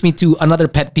this brings me to another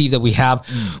pet peeve that we have,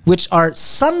 which are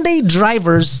Sunday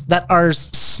drivers that are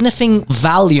sniffing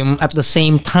Valium at the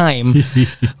same time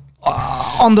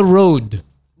on the road,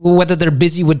 whether they're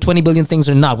busy with 20 billion things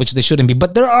or not, which they shouldn't be.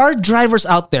 But there are drivers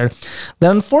out there that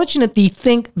unfortunately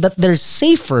think that they're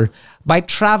safer by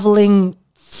traveling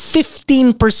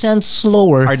 15%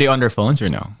 slower. Are they on their phones or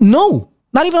no? No,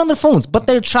 not even on their phones, but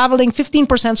they're traveling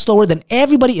 15% slower than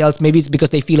everybody else. Maybe it's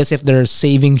because they feel as if they're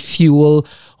saving fuel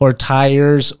or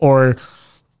tires or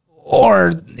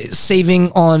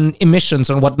saving on emissions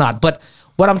or whatnot. But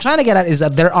what I'm trying to get at is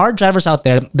that there are drivers out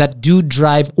there that do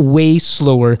drive way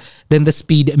slower than the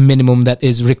speed minimum that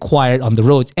is required on the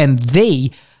roads. And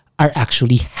they are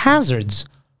actually hazards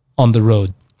on the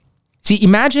road. See,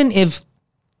 imagine if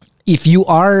you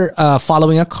are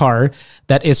following a car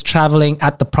that is traveling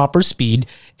at the proper speed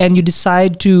and you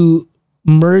decide to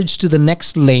merge to the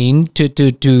next lane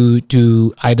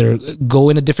to either go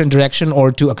in a different direction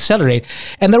or to accelerate,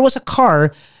 and there was a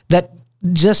car that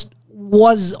just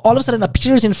was all of a sudden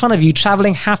appears in front of you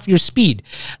traveling half your speed,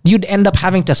 you'd end up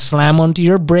having to slam onto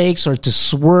your brakes or to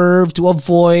swerve to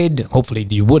avoid. Hopefully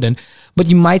you wouldn't, but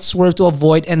you might swerve to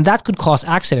avoid, and that could cause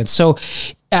accidents. So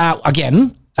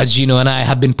again, as Gino and I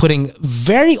have been putting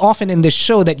very often in this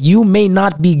show, that you may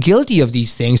not be guilty of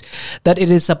these things, that it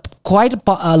is quite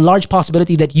a large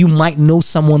possibility that you might know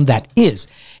someone that is.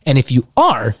 And if you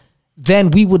are,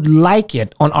 then we would like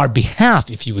it on our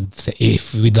behalf,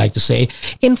 if we'd like to say,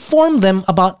 inform them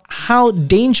about how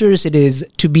dangerous it is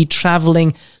to be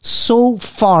traveling so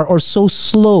far or so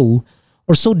slow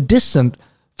or so distant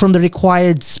from the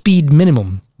required speed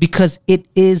minimum, because it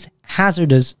is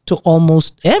hazardous to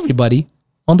almost everybody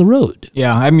on the road.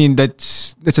 Yeah, I mean,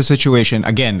 that's a situation.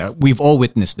 Again, we've all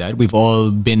witnessed that. We've all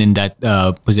been in that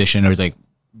position where it's like,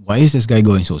 why is this guy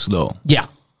going so slow? Yeah.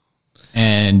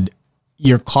 And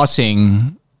you're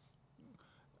causing,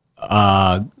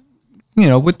 what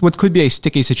could be a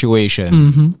sticky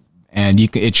situation, and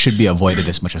it should be avoided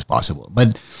as much as possible.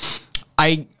 But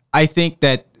I think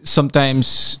that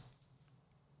sometimes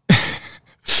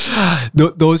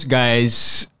those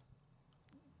guys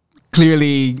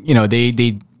clearly,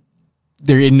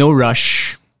 they're in no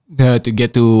rush to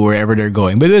get to wherever they're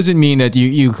going. But it doesn't mean that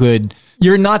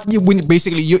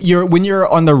when you're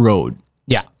on the road,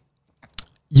 yeah,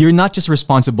 you're not just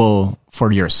responsible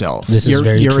for yourself. You're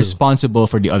true. Responsible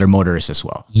for the other motorists as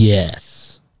well.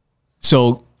 Yes.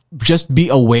 So just be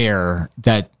aware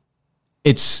that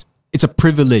it's a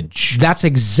privilege. That's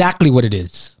exactly what it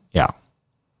is. Yeah.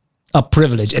 A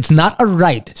privilege. It's not a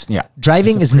right.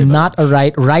 Driving is not a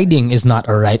right. Riding is not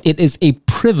a right. It is a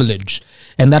privilege.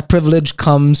 And that privilege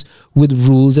comes with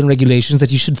rules and regulations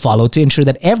that you should follow to ensure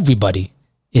that everybody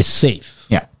is safe.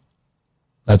 Yeah.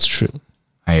 That's true.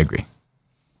 I agree.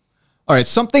 All right.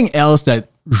 Something else that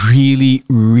really,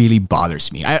 really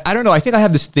bothers me. I don't know. I think I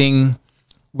have this thing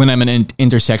when I'm in an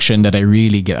intersection that I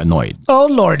really get annoyed. Oh,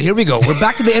 Lord. Here we go. We're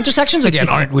back to the intersections again,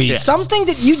 aren't we? Yes. Something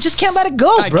that you just can't let it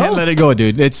go, bro. I can't let it go,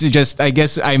 dude. It's just, I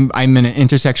guess I'm in an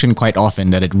intersection quite often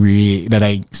that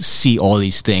I see all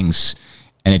these things,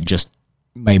 and it just,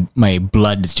 my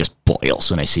blood just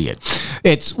boils when I see it.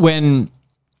 It's when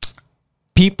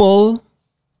people,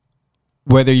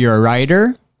 whether you're a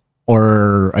rider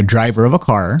or a driver of a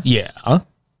car,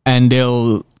 and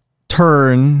they'll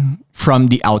turn from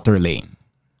the outer lane.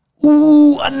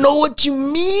 Ooh, I know what you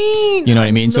mean. You know what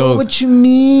I mean? What you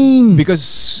mean.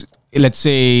 Because let's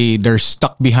say they're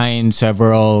stuck behind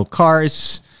several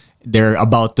cars, they're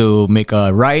about to make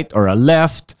a right or a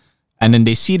left, and then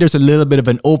they see there's a little bit of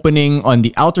an opening on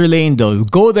the outer lane. They'll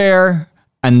go there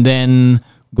and then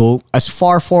go as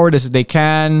far forward as they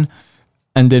can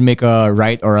and then make a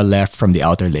right or a left from the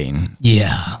outer lane.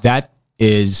 Yeah. That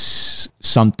is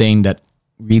something that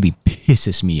really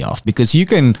pisses me off, because you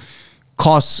can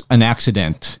cause an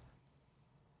accident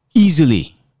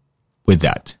easily with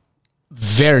that.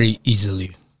 Very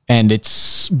easily. And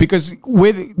it's because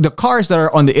with the cars that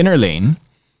are on the inner lane,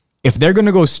 if they're going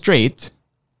to go straight,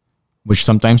 which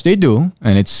sometimes they do,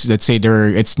 and it's, let's say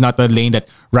it's not a lane that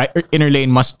inner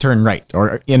lane must turn right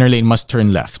or inner lane must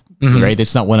turn left, right?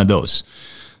 It's not one of those.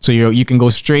 So you can go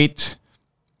straight,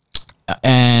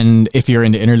 and if you're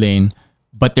in the inner lane,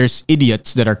 but there's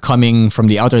idiots that are coming from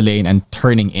the outer lane and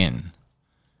turning in.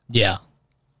 Yeah.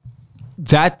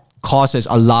 That causes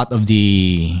a lot of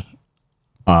the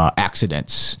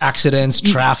accidents.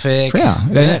 Traffic.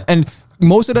 Yeah. And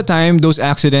most of the time, those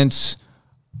accidents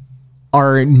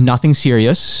are nothing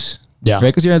serious. Yeah. Right?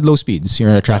 Because you're at low speeds.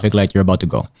 You're at a traffic light. You're about to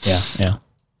go. Yeah.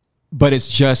 But it's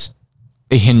just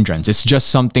a hindrance. It's just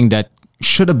something that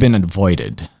should have been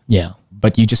avoided. Yeah.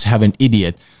 But you just have an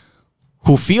idiot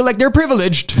who feel like they're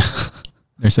privileged.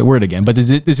 There's a word again, but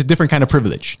it's a different kind of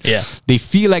privilege. Yeah. They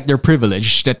feel like they're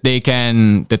privileged, that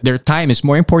that their time is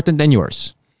more important than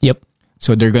yours. Yep.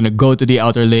 So they're going to go to the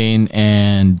outer lane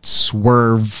and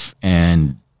swerve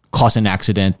and cause an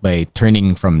accident by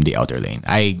turning from the outer lane.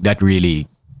 That really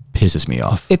pisses me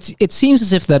off. It seems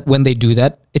as if that when they do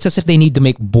that, it's as if they need to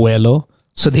make vuelo.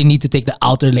 So they need to take the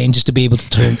outer lane just to be able to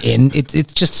turn in.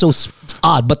 It's just so it's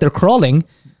odd, but they're crawling.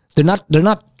 They're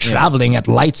not traveling at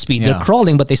light speed. Yeah. They're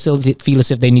crawling, but they still feel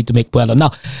as if they need to make vuelo.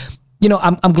 Now,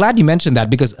 I'm glad you mentioned that,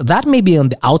 because that may be on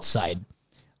the outside.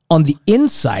 On the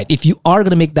inside, if you are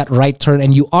going to make that right turn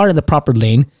and you are in the proper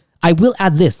lane, I will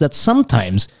add this, that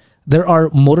sometimes there are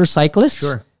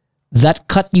motorcyclists that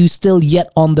cut you still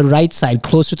yet on the right side,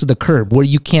 closer to the curb, where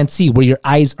you can't see, where your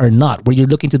eyes are not, where you're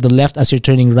looking to the left as you're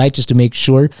turning right just to make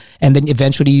sure, and then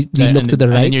eventually you look to the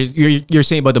right. And you're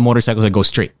saying about the motorcycles that go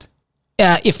straight.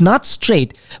 If not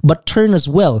straight, but turn as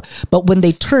well. But when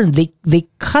they turn, they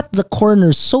cut the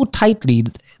corners so tightly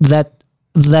that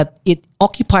it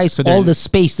occupies all the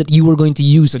space that you were going to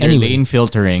use they're anyway. lane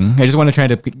filtering. I just want to try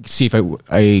to see if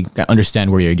I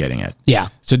understand where you're getting at. Yeah.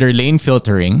 So they're lane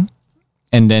filtering,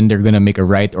 and then they're going to make a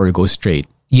right or go straight.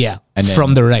 Yeah, and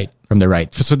from the right. From the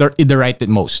right. So they're in the right at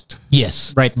most.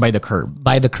 Yes. Right by the curb.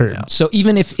 By the curb. Yeah. So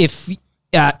even if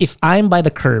I'm by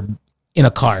the curb in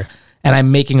a car, and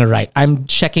I'm making a right. I'm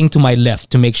checking to my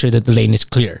left to make sure that the lane is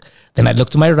clear. Then I look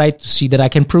to my right to see that I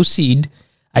can proceed.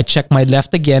 I check my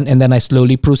left again, and then I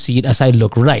slowly proceed as I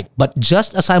look right. But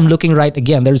just as I'm looking right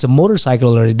again, there's a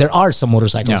motorcycle already. There are some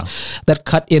motorcycles that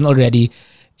cut in already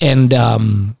and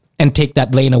take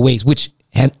that lane away, which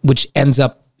ends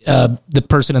up the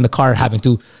person in the car having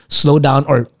to slow down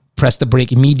or press the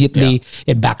brake immediately.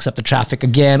 It backs up the traffic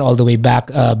again all the way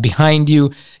back behind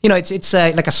you. It's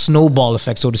like a snowball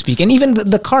effect, so to speak. And even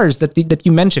the cars that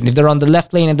you mentioned, if they're on the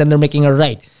left lane and then they're making a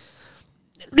right,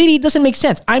 really doesn't make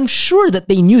sense. I'm sure that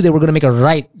they knew they were going to make a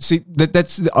right. See,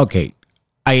 that's okay.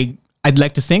 I'd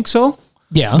like to think so.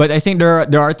 Yeah, but I think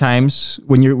there are times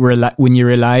when you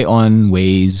rely on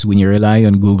Waze, when you rely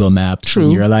on Google Maps,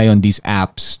 when you rely on these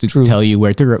apps to tell you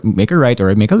where to make a right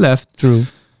or make a left. True.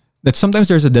 That sometimes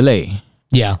there's a delay.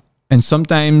 Yeah, and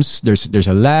sometimes there's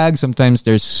a lag. Sometimes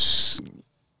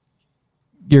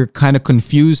you're kind of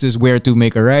confused as where to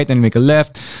make a right and make a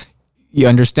left. You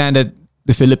understand that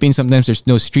the Philippines, sometimes there's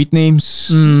no street names.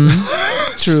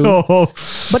 True.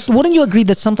 But wouldn't you agree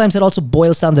that sometimes it also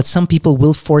boils down that some people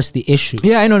will force the issue?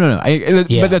 Yeah, I know.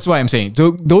 But that's why I'm saying.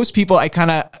 So those people, I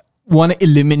kind of want to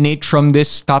eliminate from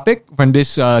this topic, from this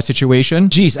situation.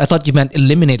 Jeez, I thought you meant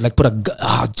eliminate, like put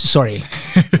a... sorry.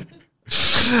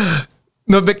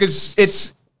 No, because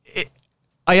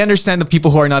I understand the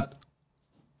people who are not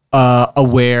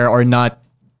aware or not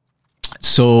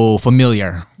so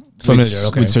familiar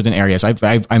with certain areas.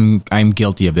 I'm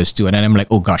guilty of this too, and then I'm like,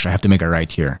 oh gosh, I have to make a right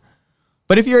here.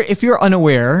 But if you're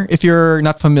unaware, if you're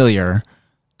not familiar,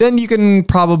 then you can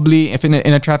probably, if in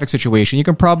a traffic situation, you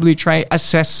can probably try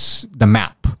assess the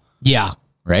map. Yeah.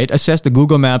 Right? Assess the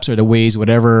Google Maps or the Waze,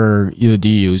 whatever you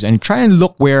use, and try and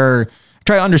look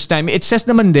try to understand. It says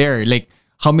naman there, like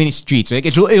how many streets. Like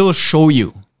it'll show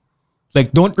you.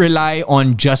 Like, don't rely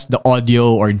on just the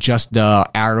audio or just the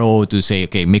arrow to say,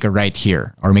 okay, make a right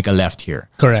here or make a left here.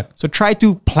 Correct. So try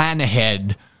to plan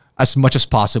ahead as much as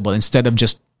possible instead of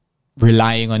just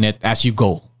relying on it as you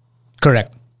go.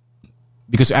 Correct.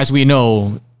 Because as we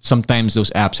know, sometimes those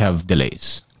apps have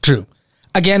delays. True.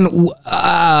 Again, we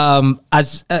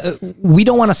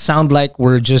don't want to sound like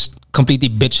we're just completely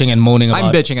bitching and moaning about...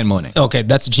 I'm bitching and moaning. Okay,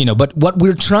 that's Gino. But what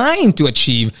we're trying to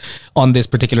achieve on this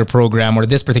particular program, or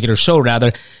this particular show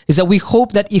rather, is that we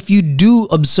hope that if you do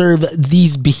observe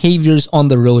these behaviors on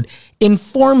the road,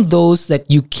 inform those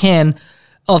that you can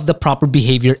of the proper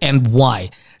behavior and why.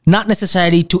 Not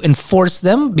necessarily to enforce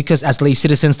them, because as lay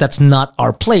citizens, that's not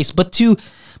our place, but to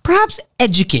perhaps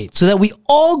educate so that we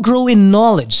all grow in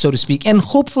knowledge, so to speak, and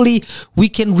hopefully we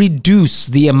can reduce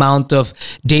the amount of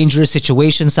dangerous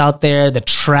situations out there, the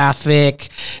traffic,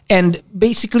 and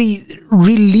basically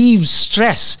relieve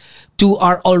stress to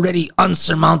our already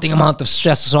unsurmounting amount of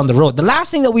stresses on the road. The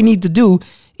last thing that we need to do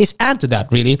is add to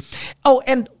that, really. Oh,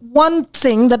 and one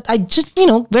thing that I just,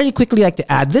 very quickly like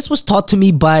to add, this was taught to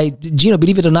me by, Gino,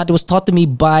 believe it or not, it was taught to me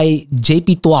by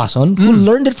JP Tuason, who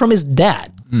learned it from his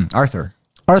dad.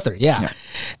 Arthur, yeah.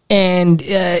 And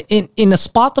in a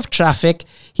spot of traffic,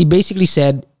 he basically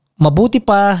said, mabuti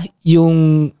pa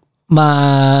yung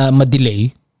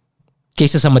ma-delay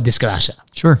kaysa sa madisgrasya.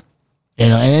 Sure.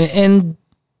 And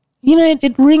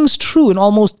it rings true in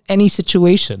almost any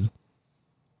situation.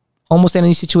 Almost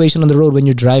any situation on the road when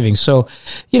you're driving. So,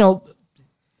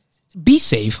 be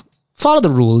safe, follow the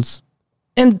rules,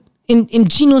 and in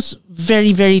Gino's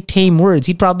very, very tame words,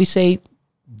 he'd probably say,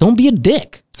 don't be a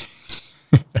dick.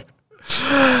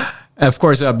 Of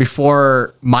course,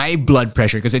 before my blood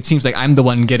pressure, because it seems like I'm the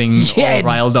one getting all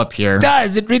riled up here.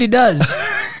 It really does.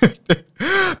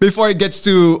 Before it gets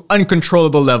to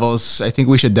uncontrollable levels, I think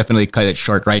we should definitely cut it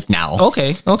short right now.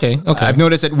 Okay. I've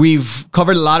noticed that we've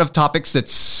covered a lot of topics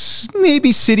that's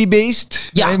maybe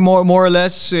city-based. Yeah. Right? More or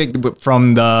less,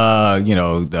 from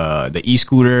the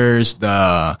e-scooters,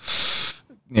 the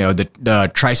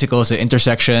tricycles, the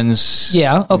intersections.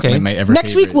 Yeah, okay.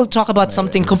 Next week we'll talk about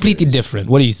something completely different.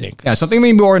 What do you think? Yeah, something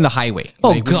maybe more on the highway.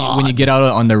 God. When you get out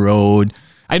on the road.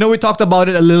 I know we talked about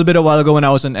it a little bit a while ago when I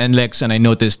was on NLEX and I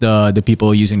noticed the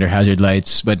people using their hazard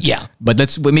lights. But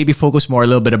let's maybe focus more a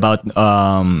little bit about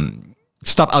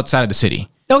stuff outside of the city.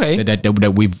 Okay.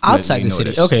 That we've outside the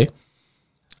city. Okay.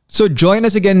 So join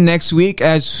us again next week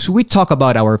as we talk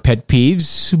about our pet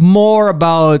peeves, more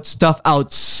about stuff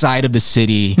outside of the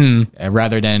city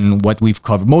rather than what we've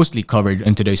mostly covered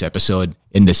in today's episode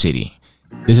in the city.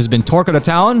 This has been Torque of the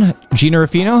Town, Gino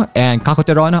Rufino, and Kako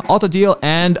Terona, Auto Deal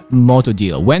and Moto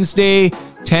Deal. Wednesday,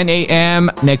 10 a.m.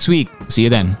 next week. See you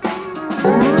then.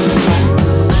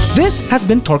 This has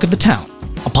been Torque of the Town,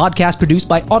 a podcast produced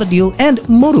by Auto Deal and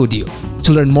Moto Deal.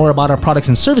 To learn more about our products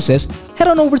and services, head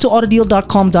on over to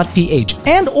autodeal.com.ph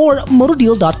and or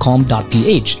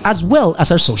motodeal.com.ph, as well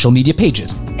as our social media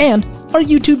pages and our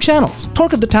YouTube channels.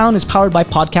 Talk of the Town is powered by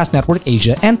Podcast Network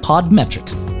Asia and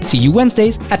Podmetrics. See you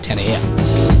Wednesdays at 10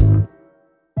 a.m.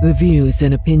 The views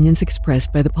and opinions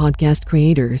expressed by the podcast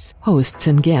creators, hosts,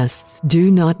 and guests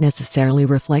do not necessarily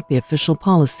reflect the official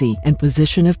policy and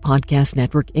position of Podcast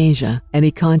Network Asia. Any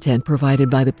content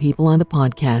provided by the people on the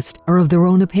podcast are of their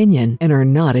own opinion and are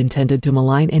not intended to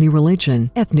malign any religion,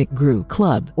 ethnic group,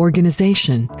 club,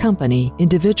 organization, company,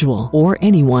 individual, or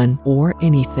anyone or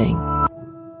anything.